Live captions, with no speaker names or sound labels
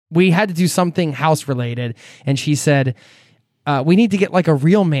we had to do something house related, and she said, we need to get like a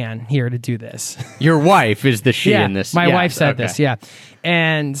real man here to do this. Your wife is the she yeah, in this. My Yes, wife said okay. this, yeah.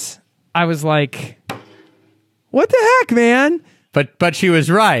 And I was like, what the heck, man? But she was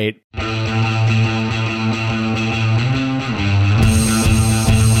right.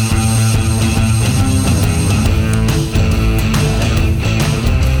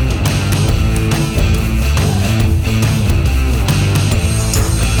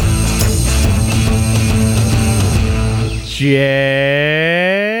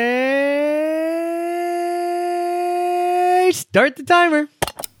 Start the timer.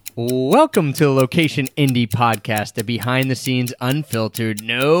 Welcome to the Location Indie Podcast, a behind-the-scenes, unfiltered,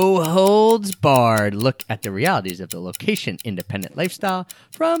 no-holds-barred look at the realities of the location-independent lifestyle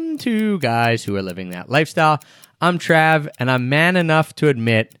from two guys who are living that lifestyle. I'm Trav, and I'm man enough to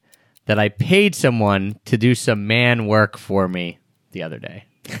admit that I paid someone to do some man work for me the other day.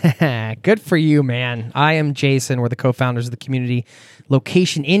 Good for you, man. I am Jason. We're the co-founders of the community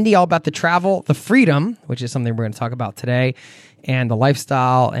Location Indie, all about the travel, the freedom, which is something we're going to talk about today, and the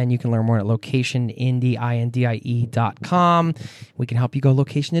lifestyle. And you can learn more at locationindie.com. We can help you go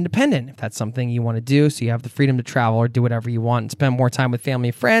location independent if that's something you want to do, so you have the freedom to travel or do whatever you want and spend more time with family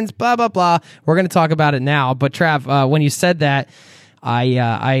and friends, blah, blah, blah. We're going to talk about it now. But Trav, when you said that,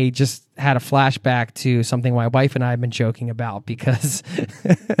 I just had a flashback to something my wife and I have been joking about because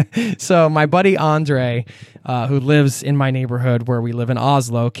so my buddy Andre, who lives in my neighborhood where we live in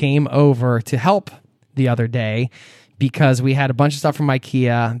Oslo, came over to help the other day because we had a bunch of stuff from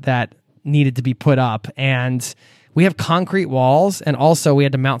IKEA that needed to be put up, and we have concrete walls, and also we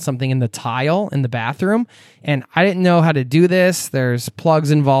had to mount something in the tile in the bathroom, and I didn't know how to do this. There's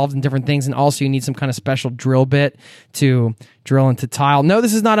plugs involved and different things, and also you need some kind of special drill bit to drill into tile. No,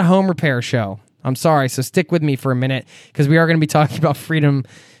 this is not a home repair show. I'm sorry, so stick with me for a minute because we are going to be talking about freedom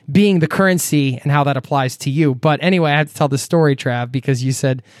being the currency and how that applies to you. But anyway, I have to tell this story, Trav, because you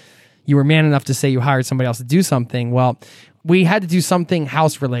said you were man enough to say you hired somebody else to do something. Well, we had to do something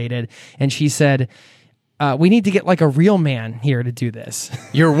house related, and she said, we need to get like a real man here to do this.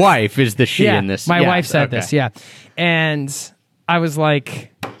 Your wife is the she yeah, in this. My Yes, wife said okay. this, yeah. And I was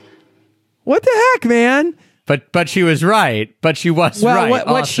like, what the heck, man? But she was right. But she was right.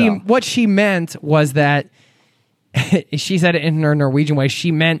 What she meant was that she said it in her Norwegian way.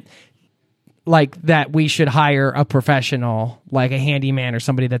 She meant like that we should hire a professional, like a handyman or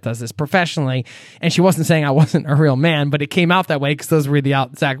somebody that does this professionally. And she wasn't saying I wasn't a real man, but it came out that way because those were the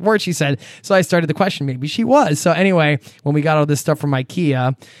exact words she said. So I started the question, maybe she was. So anyway, when we got all this stuff from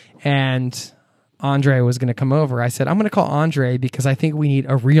IKEA and Andre was going to come over, I said, I'm going to call Andre because I think we need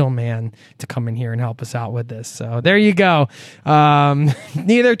a real man to come in here and help us out with this. So there you go.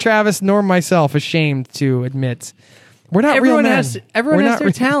 Neither Travis nor myself ashamed to admit we're not real men. Everyone has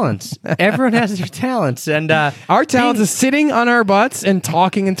their talents. Everyone has their talents. And our talent is sitting on our butts and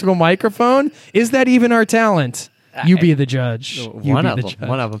talking into a microphone. Is that even our talent? You be the judge. One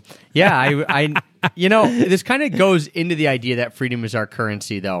of them. Yeah, I this kind of goes into the idea that freedom is our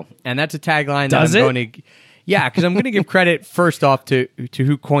currency, though. And that's a tagline Does that I'm it? going to... Yeah, because I'm going to give credit first off to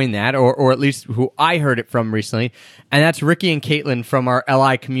who coined that, or at least who I heard it from recently. And that's Ricky and Caitlin from our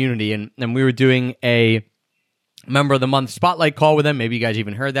LI community. And we were doing a Member of the Month spotlight call with them. Maybe you guys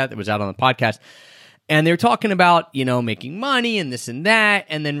even heard that. That was out on the podcast. And they were talking about, making money and this and that.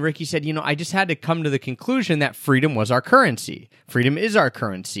 And then Ricky said, I just had to come to the conclusion that freedom was our currency. Freedom is our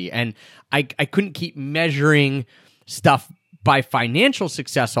currency. And I couldn't keep measuring stuff by financial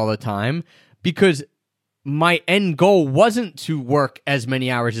success all the time because my end goal wasn't to work as many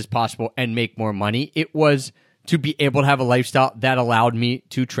hours as possible and make more money. It was to be able to have a lifestyle that allowed me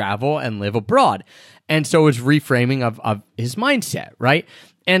to travel and live abroad. And so it was reframing of his mindset, right?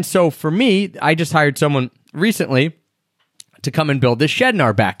 And so for me, I just hired someone recently to come and build this shed in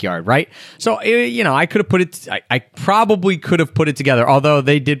our backyard, right? So, I could have put it, I probably could have put it together, although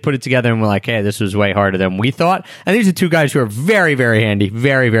they did put it together and were like, hey, this was way harder than we thought. And these are two guys who are very, very handy,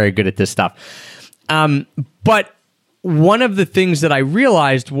 very, very good at this stuff. But one of the things that I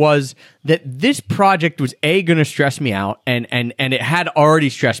realized was that this project was going to stress me out, and it had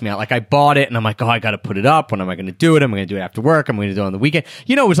already stressed me out. Like I bought it and I'm like, oh, I got to put it up. When am I going to do it? I'm going to do it after work. I'm going to do it on the weekend.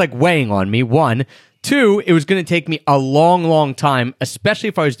 It was like weighing on me. One. Two, it was going to take me a long, long time, especially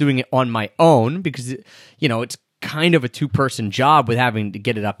if I was doing it on my own, because, it's kind of a two-person job with having to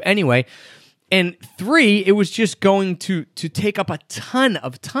get it up anyway. And three, it was just going to take up a ton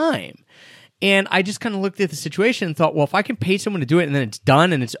of time. And I just kind of looked at the situation and thought, well, if I can pay someone to do it and then it's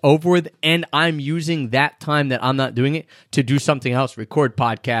done and it's over with, and I'm using that time that I'm not doing it to do something else, record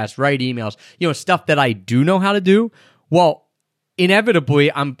podcasts, write emails, stuff that I do know how to do, well,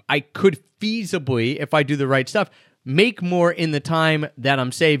 inevitably I could feasibly, if I do the right stuff, make more in the time that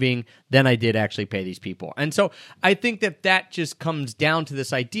I'm saving than I did actually pay these people. And so I think that just comes down to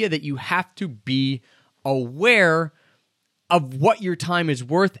this idea that you have to be aware of what your time is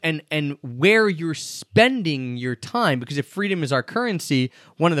worth and where you're spending your time. Because if freedom is our currency,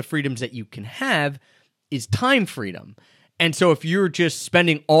 one of the freedoms that you can have is time freedom. And so if you're just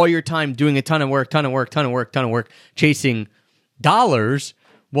spending all your time doing a ton of work, chasing dollars,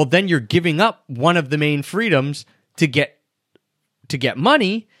 well, then you're giving up one of the main freedoms to get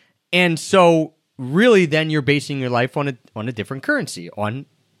money. And so really then you're basing your life on a different currency, on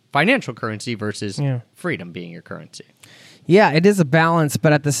financial currency versus freedom being your currency. Yeah, it is a balance,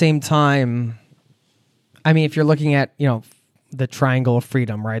 but at the same time, I mean, if you're looking at, the triangle of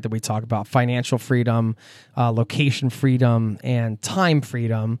freedom, right, that we talk about, financial freedom, location freedom, and time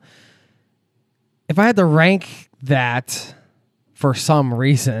freedom, if I had to rank that for some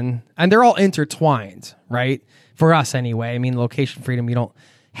reason, and they're all intertwined, right, for us anyway. I mean, location freedom you don't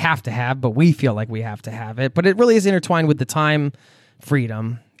have to have, but we feel like we have to have it. But it really is intertwined with the time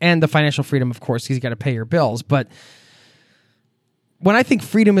freedom and the financial freedom, of course, because you got to pay your bills. But when I think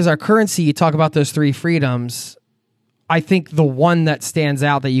freedom is our currency, you talk about those three freedoms. I think the one that stands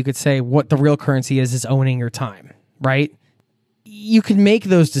out that you could say what the real currency is owning your time, right? You can make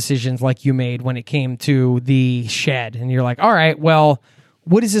those decisions like you made when it came to the shed. And you're like, all right, well,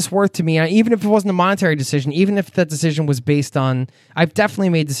 what is this worth to me? Even if it wasn't a monetary decision, even if that decision was based on, I've definitely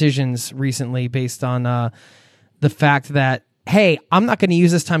made decisions recently based on the fact that, hey, I'm not going to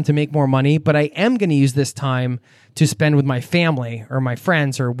use this time to make more money, but I am going to use this time to spend with my family or my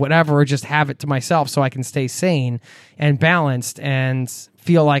friends or whatever, or just have it to myself so I can stay sane and balanced and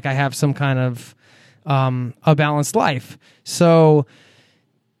feel like I have some kind of a balanced life. So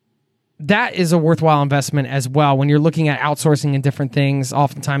that is a worthwhile investment as well. When you're looking at outsourcing and different things,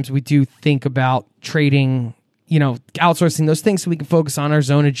 oftentimes we do think about trading, outsourcing those things so we can focus on our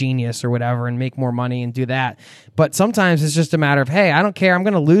zone of genius or whatever and make more money and do that. But sometimes it's just a matter of, hey, I don't care. I'm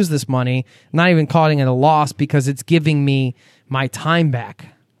going to lose this money, not even calling it a loss because it's giving me my time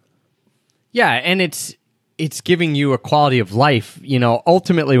back. Yeah, and it's giving you a quality of life.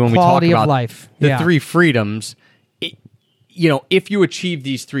 Ultimately when quality we talk about life. the three freedoms, if you achieve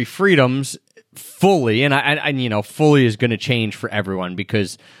these three freedoms fully, and fully is going to change for everyone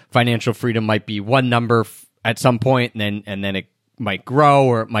because financial freedom might be one number at some point, and then it might grow,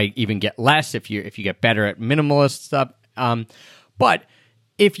 or it might even get less if you get better at minimalist stuff. But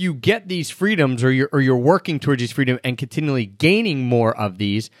if you get these freedoms, or you're working towards these freedom and continually gaining more of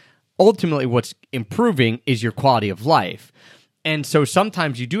these, ultimately what's improving is your quality of life. And so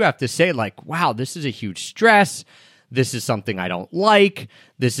sometimes you do have to say, like, wow, this is a huge stress. This is something I don't like.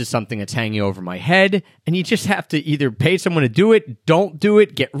 This is something that's hanging over my head. And you just have to either pay someone to do it, don't do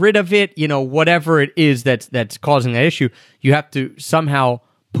it, get rid of it, whatever it is that's causing that issue, you have to somehow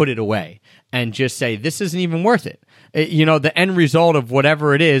put it away and just say, this isn't even worth it. The end result of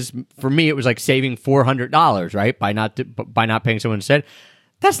whatever it is, for me, it was like saving $400, right? By not paying someone instead.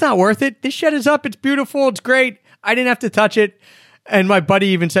 That's not worth it. This shed is up. It's beautiful. It's great. I didn't have to touch it. And my buddy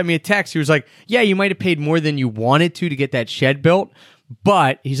even sent me a text. He was like, yeah, you might have paid more than you wanted to get that shed built,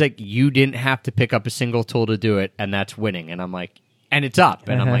 but he's like, you didn't have to pick up a single tool to do it, and that's winning. And I'm like, and it's up.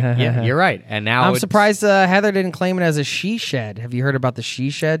 And I'm like, yeah, you're right. And now I'm surprised Heather didn't claim it as a she shed. Have you heard about the she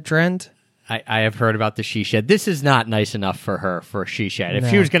shed trend? I have heard about the she shed. This is not nice enough for her for a she shed. If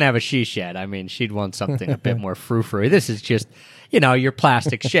she was going to have a she shed, I mean, she'd want something a bit more frou-frou. This is just, your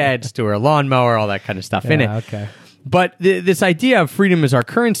plastic sheds to her lawnmower, all that kind of stuff in it. Okay. But this idea of freedom as our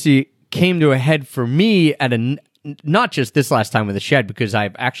currency came to a head for me at not just this last time with the shed, because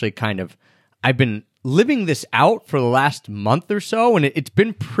I've actually I've been living this out for the last month or so, and it's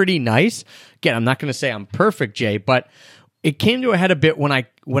been pretty nice. Again, I'm not going to say I'm perfect, Jay, but it came to a head a bit when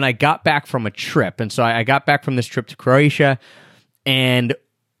I got back from a trip. And so I got back from this trip to Croatia, and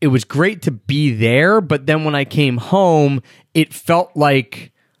it was great to be there. But then when I came home, it felt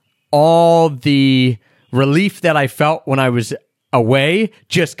like all the relief that I felt when I was away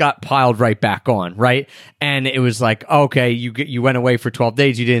just got piled right back on, right? And it was like, okay, you went away for 12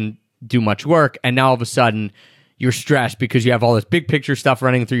 days, you didn't do much work, and now all of a sudden you're stressed because you have all this big picture stuff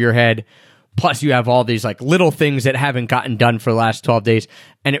running through your head, plus you have all these like little things that haven't gotten done for the last 12 days.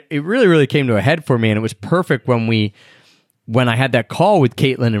 And it really, really came to a head for me, and it was perfect when I had that call with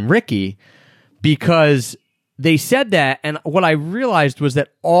Caitlin and Ricky, because they said that, and what I realized was that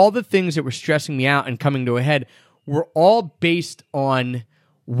all the things that were stressing me out and coming to a head were all based on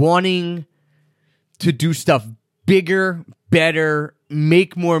wanting to do stuff bigger, better,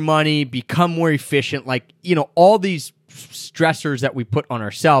 make more money, become more efficient, all these stressors that we put on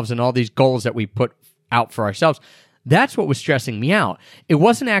ourselves and all these goals that we put out for ourselves. That's what was stressing me out. It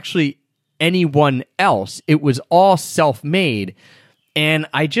wasn't actually anyone else. It was all self-made. And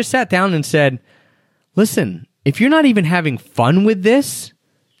I just sat down and said, listen, if you're not even having fun with this,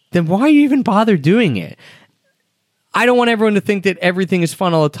 then why you even bother doing it? I don't want everyone to think that everything is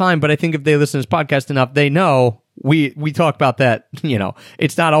fun all the time, but I think if they listen to this podcast enough, they know we talk about that,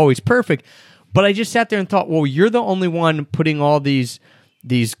 it's not always perfect. But I just sat there and thought, well, you're the only one putting all these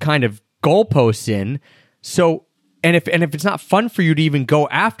kind of goalposts in. So, and if it's not fun for you to even go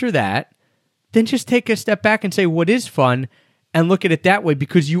after that, then just take a step back and say, what is fun? And look at it that way,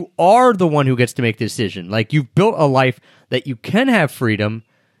 because you are the one who gets to make the decision. Like, you've built a life that you can have freedom.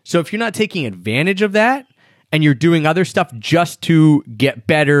 So if you're not taking advantage of that and you're doing other stuff just to get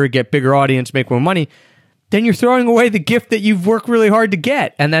better, get bigger audience, make more money, then you're throwing away the gift that you've worked really hard to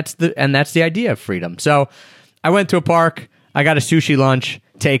get. And that's the idea of freedom. So I went to a park, I got a sushi lunch,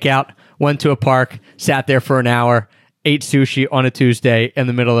 takeout, went to a park, sat there for an hour, ate sushi on a Tuesday in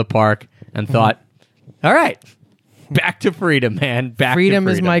the middle of the park, and thought, all right, back to freedom, man. Freedom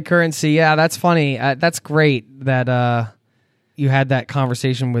is my currency. Yeah, that's funny. That's great that you had that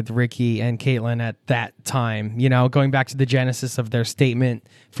conversation with Ricky and Caitlin at that time. Going back to the genesis of their statement,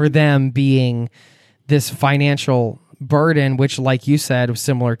 for them being this financial burden, which, like you said, was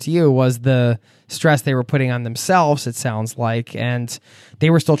similar to you, was the stress they were putting on themselves, it sounds like. And they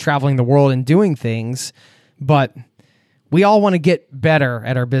were still traveling the world and doing things, but we all want to get better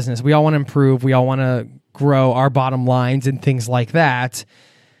at our business. We all want to improve. We all want to grow our bottom lines and things like that.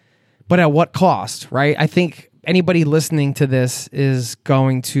 But at what cost, right? I think anybody listening to this is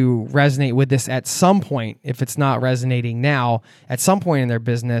going to resonate with this at some point. If it's not resonating now, at some point in their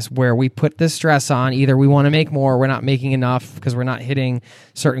business where we put this stress on, either we want to make more, we're not making enough because we're not hitting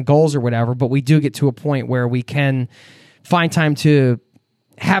certain goals or whatever, but we do get to a point where we can find time to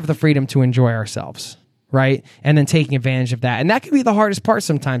have the freedom to enjoy ourselves, right? And then taking advantage of that. And that can be the hardest part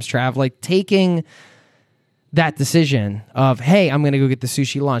sometimes, Trav, like taking that decision of, hey, I'm going to go get the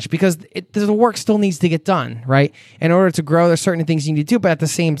sushi lunch, because the work still needs to get done, right? In order to grow, there's certain things you need to do, but at the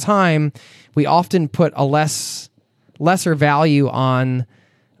same time, we often put a lesser value on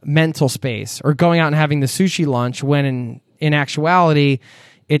mental space or going out and having the sushi lunch, when in actuality,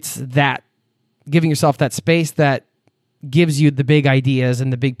 it's that giving yourself that space that gives you the big ideas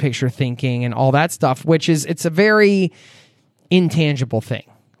and the big picture thinking and all that stuff, it's a very intangible thing.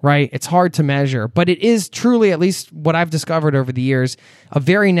 Right? It's hard to measure, but it is truly, at least what I've discovered over the years, a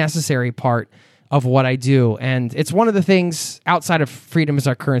very necessary part of what I do. And it's one of the things outside of freedom is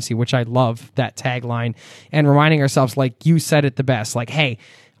our currency, which I love that tagline, and reminding ourselves, like you said it the best, like, hey,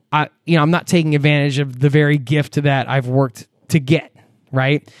 I'm not taking advantage of the very gift that I've worked to get,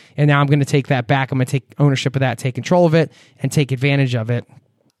 right? And now I'm going to take that back. I'm going to take ownership of that, take control of it, and take advantage of it.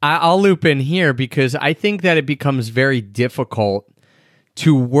 I'll loop in here because I think that it becomes very difficult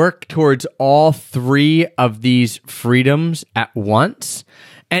to work towards all three of these freedoms at once.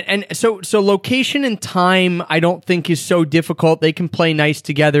 And so location and time, I don't think is so difficult. They can play nice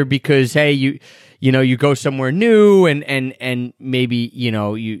together because, hey, you go somewhere new and maybe,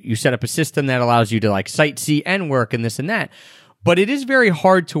 you set up a system that allows you to like sightsee and work and this and that. But it is very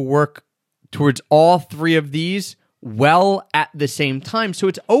hard to work towards all three of these well at the same time. So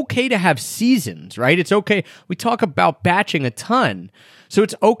it's okay to have seasons, right? It's okay. We talk about batching a ton. So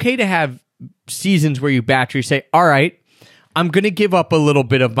it's okay to have seasons where you batch, where you say, all right, I'm going to give up a little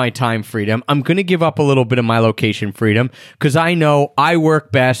bit of my time freedom. I'm going to give up a little bit of my location freedom because I know I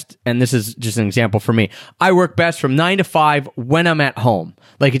work best, and this is just an example for me, I work best from 9 to 5 when I'm at home.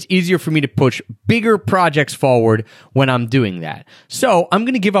 Like, it's easier for me to push bigger projects forward when I'm doing that. So I'm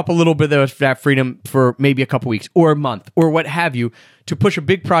going to give up a little bit of that freedom for maybe a couple weeks or a month or what have you to push a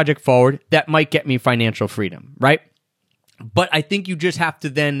big project forward that might get me financial freedom, right? But I think you just have to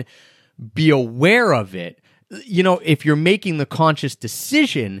then be aware of it. If you're making the conscious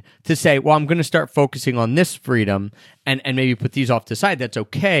decision to say, well, I'm going to start focusing on this freedom and maybe put these off to the side, that's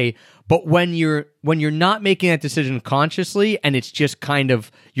okay. But when you're not making that decision consciously and it's just kind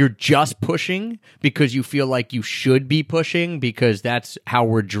of, you're just pushing because you feel like you should be pushing because that's how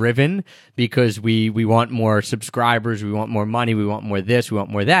we're driven, because we want more subscribers, we want more money, we want more this, we want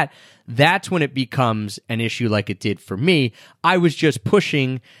more that. That's when it becomes an issue like it did for me. I was just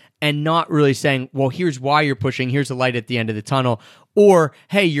pushing and not really saying, well, here's why you're pushing. Here's the light at the end of the tunnel. Or,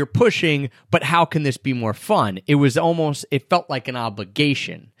 hey, you're pushing, but how can this be more fun? It felt like an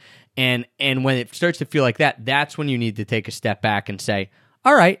obligation. And when it starts to feel like that, that's when you need to take a step back and say,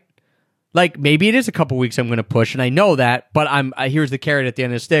 all right, Like maybe it is a couple weeks I'm going to push, and I know that, but here's the carrot at the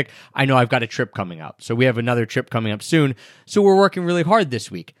end of the stick. I know I've got a trip coming up. So we have another trip coming up soon. So we're working really hard this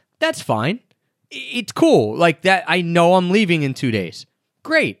week. That's fine. It's cool. Like that, I know I'm leaving in 2 days.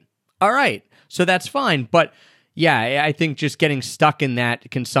 Great. All right. So that's fine. But yeah, I think just getting stuck in that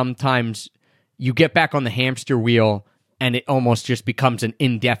can sometimes, you get back on the hamster wheel and it almost just becomes an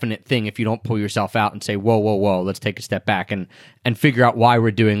indefinite thing if you don't pull yourself out and say, whoa, let's take a step back and figure out why we're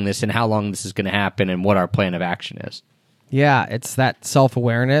doing this and how long this is going to happen and what our plan of action is. Yeah, it's that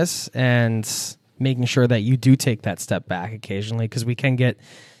self-awareness and making sure that you do take that step back occasionally, because we can get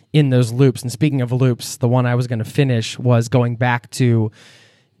in those loops. And speaking of loops, the one I was going to finish was going back to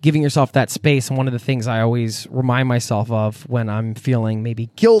giving yourself that space. And one of the things I always remind myself of when I'm feeling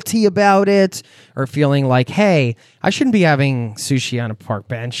maybe guilty about it or feeling like, hey, I shouldn't be having sushi on a park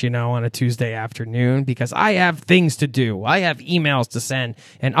bench, on a Tuesday afternoon because I have things to do. I have emails to send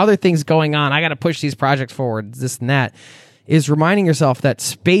and other things going on. I got to push these projects forward, this and that, is reminding yourself that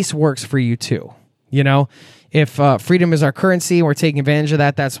space works for you too. If freedom is our currency, we're taking advantage of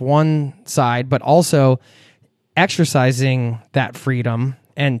that. That's one side, but also exercising that freedom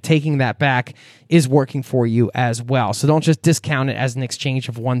and taking that back is working for you as well. So don't just discount it as an exchange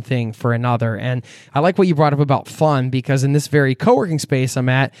of one thing for another. And I like what you brought up about fun, because in this very co-working space I'm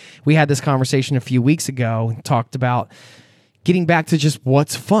at, we had this conversation a few weeks ago and talked about getting back to just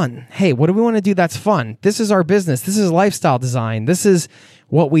what's fun. Hey, what do we want to do that's fun? This is our business. This is lifestyle design. This is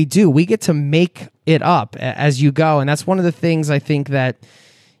what we do. We get to make it up as you go. And that's one of the things I think that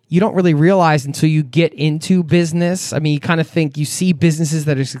you don't really realize until you get into business. I mean, you kind of think, you see businesses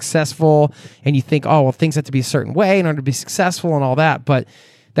that are successful and you think, oh, well, things have to be a certain way in order to be successful and all that. But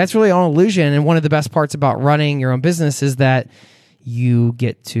that's really all an illusion. And one of the best parts about running your own business is that you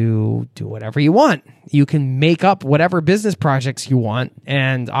get to do whatever you want. You can make up whatever business projects you want.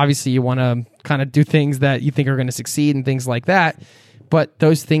 And obviously you want to kind of do things that you think are going to succeed and things like that. But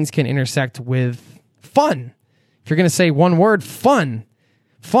those things can intersect with fun. If you're going to say one word, fun.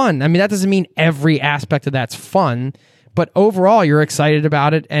 Fun. I mean, that doesn't mean every aspect of that's fun, but overall you're excited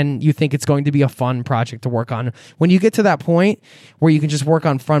about it and you think it's going to be a fun project to work on. When you get to that point where you can just work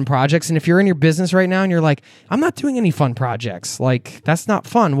on fun projects, and if you're in your business right now and you're like, I'm not doing any fun projects, like that's not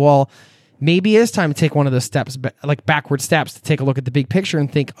fun. Well, maybe it is time to take one of those steps, like backward steps, to take a look at the big picture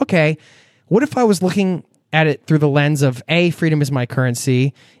and think, okay, what if I was looking at it through the lens of A, freedom is my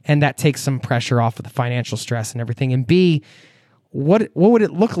currency, and that takes some pressure off of the financial stress and everything, and B, what would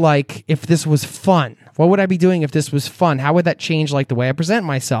it look like if this was fun? What would I be doing if this was fun? How would that change like the way I present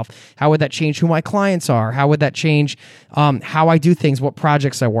myself? How would that change who my clients are? How would that change how I do things, what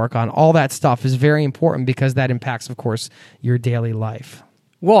projects I work on? All that stuff is very important because that impacts, of course, your daily life.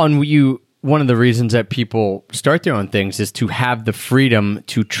 Well, and one of the reasons that people start their own things is to have the freedom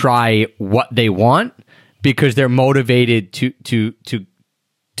to try what they want, because they're motivated to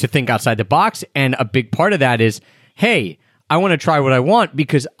think outside the box. And a big part of that is, hey, I want to try what I want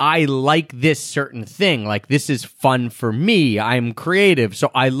because I like this certain thing. Like, this is fun for me. I'm creative. So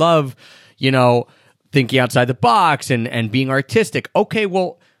I love, thinking outside the box and being artistic. Okay,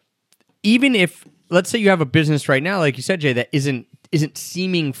 well, even if, let's say you have a business right now, like you said, Jay, that isn't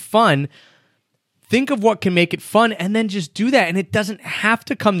seeming fun, think of what can make it fun and then just do that. And it doesn't have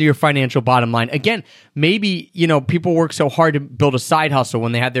to come to your financial bottom line. Again, maybe, people work so hard to build a side hustle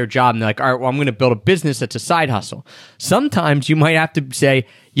when they have their job and they're like, all right, well, I'm going to build a business that's a side hustle. Sometimes you might have to say,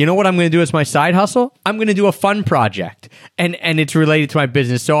 you know what I'm going to do as my side hustle? I'm going to do a fun project and it's related to my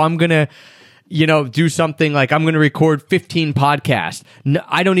business. So I'm going to, do something like I'm going to record 15 podcasts.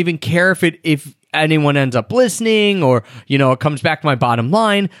 I don't even care if anyone ends up listening or, it comes back to my bottom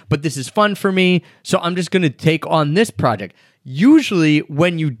line, but this is fun for me. So I'm just going to take on this project. Usually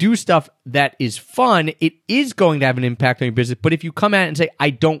when you do stuff that is fun, it is going to have an impact on your business. But if you come at it and say, I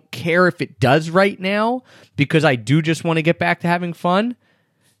don't care if it does right now because I do just want to get back to having fun,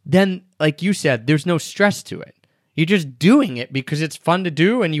 then like you said, there's no stress to it. You're just doing it because it's fun to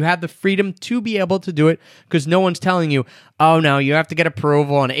do and you have the freedom to be able to do it because no one's telling you, oh, no, you have to get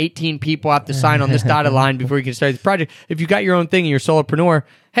approval and 18 people have to sign on this dotted line before you can start this project. If you got your own thing and you're a solopreneur,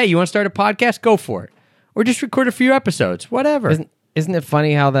 hey, you want to start a podcast? Go for it. Or just record a few episodes, whatever. Isn't it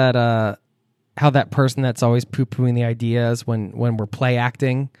funny how that person that's always poo-pooing the ideas when we're play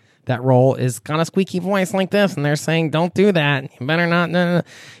acting, that role is kind of squeaky voice like this, and they're saying, don't do that. You better not. No.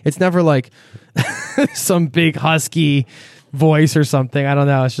 It's never like some big husky voice or something. I don't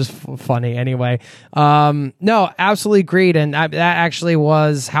know. It's just funny. Anyway, no, absolutely agreed. And that actually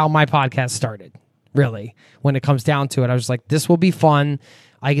was how my podcast started, really. When it comes down to it, I was like, this will be fun.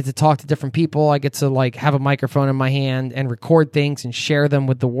 I get to talk to different people. I get to like have a microphone in my hand and record things and share them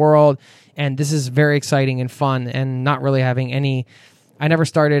with the world. And this is very exciting and fun, and not really having any. I never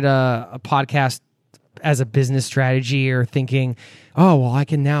started a podcast as a business strategy or thinking, oh, well, I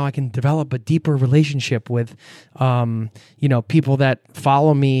can develop a deeper relationship with, people that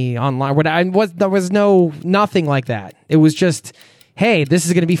follow me online. There was nothing like that. It was just, hey, this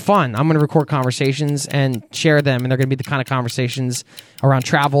is going to be fun. I'm going to record conversations and share them, and they're going to be the kind of conversations around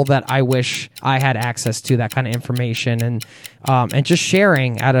travel that I wish I had access to, that kind of information, and just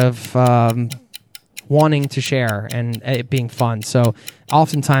sharing out of wanting to share and it being fun. So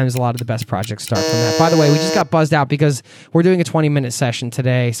oftentimes a lot of the best projects start from that. By the way, we just got buzzed out because we're doing a 20-minute session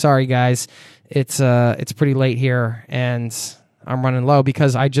today. Sorry, guys. It's pretty late here, and I'm running low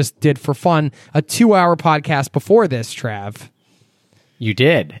because I just did, for fun, a 2-hour podcast before this, Trav. You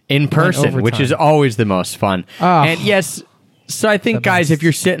did, in person, which is always the most fun. Oh, and yes, so I think, guys, if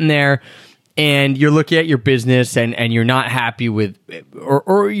you're sitting there and you're looking at your business and you're not happy with,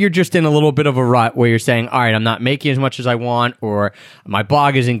 or you're just in a little bit of a rut where you're saying, all right, I'm not making as much as I want, or my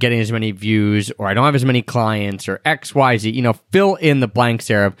blog isn't getting as many views, or I don't have as many clients, or X, Y, Z, fill in the blanks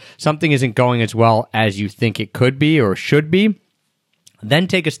there of something isn't going as well as you think it could be or should be. Then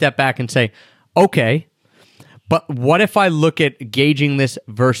take a step back and say, okay, but what if I look at gauging this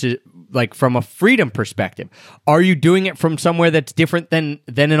versus like from a freedom perspective? Are you doing it from somewhere that's different than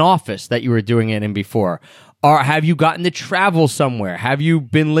an office that you were doing it in before? Or have you gotten to travel somewhere? Have you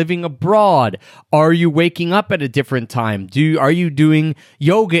been living abroad? Are you waking up at a different time? Are you doing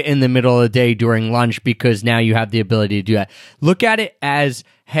yoga in the middle of the day during lunch because now you have the ability to do that? Look at it as,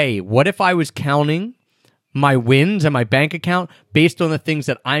 hey, what if I was counting my wins and my bank account based on the things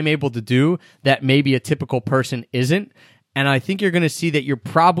that I'm able to do that maybe a typical person isn't? And I think you're going to see that you're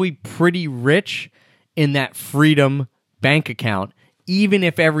probably pretty rich in that freedom bank account, even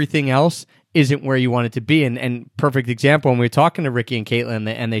if everything else isn't where you want it to be. And perfect example, when we were talking to Ricky and Caitlin,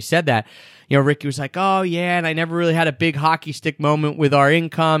 and they said that, Ricky was like, oh, yeah, and I never really had a big hockey stick moment with our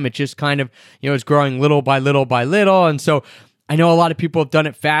income. It just kind of, it's growing little by little by little. And so I know a lot of people have done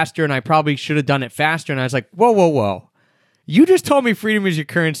it faster, and I probably should have done it faster. And I was like, whoa. You just told me freedom is your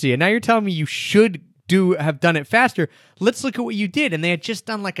currency, and now you're telling me you should have done it faster. Let's look at what you did. And they had just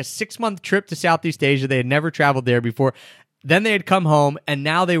done like a 6-month trip to Southeast Asia. They had never traveled there before. Then they had come home, and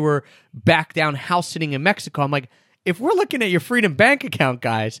now they were back down house sitting in Mexico. I'm like, if we're looking at your Freedom Bank account,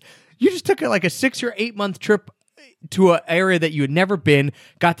 guys, you just took like a 6 or 8 month trip to an area that you had never been,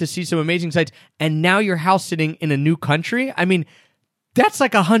 got to see some amazing sights, and now you're house sitting in a new country. I mean, that's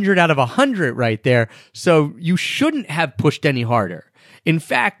like 100 out of 100 right there. So you shouldn't have pushed any harder. In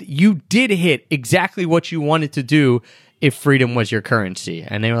fact, you did hit exactly what you wanted to do if freedom was your currency.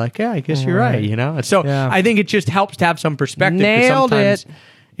 And they were like, yeah, I guess you're right, And so I think it just helps to have some perspective. Nailed it.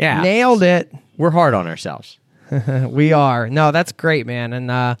 Yeah. Nailed it. We're hard on ourselves. We are. No, that's great, man.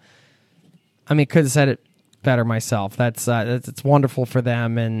 And could have said it better myself. That's it's wonderful for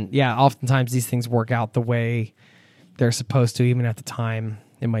them. And yeah, oftentimes these things work out the way they're supposed to. Even at the time,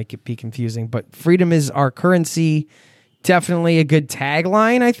 it might be confusing. But freedom is our currency. Definitely a good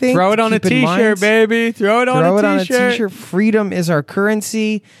tagline, I think. Throw it on a t-shirt, baby. Throw it on a t-shirt. Freedom is our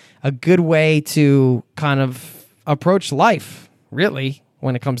currency. A good way to kind of approach life, really,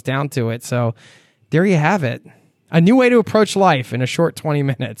 when it comes down to it. So there you have it. A new way to approach life in a short 20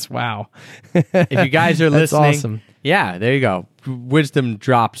 minutes. Wow. If you guys are listening, awesome. Yeah, there you go. Wisdom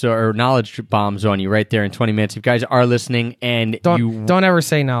drops or knowledge bombs on you right there in 20 minutes. If you guys are listening and don't ever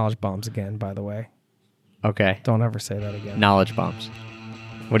say knowledge bombs again, by the way. Okay. Don't ever say that again. Knowledge bombs.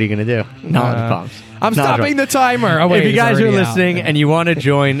 What are you going to do? Knowledge bombs. I'm stopping the timer. Oh, wait, if you guys are listening and you want to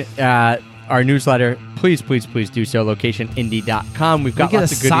join our newsletter, please do so. LocationIndie.com. We've got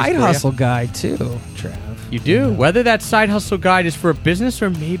lots of goodies for you. We get a side hustle guide too, Trav. You do. Whether that side hustle guide is for a business or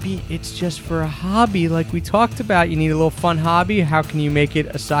maybe it's just for a hobby like we talked about. You need a little fun hobby. How can you make it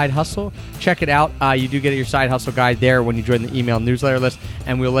a side hustle? Check it out. You do get your side hustle guide there when you join the email newsletter list,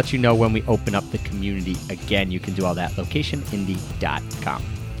 and we'll let you know when we open up the community again. You can do all that. LocationIndie.com.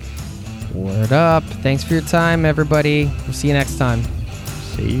 Word up. Thanks for your time, everybody. We'll see you next time.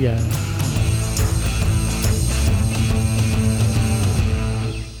 See ya.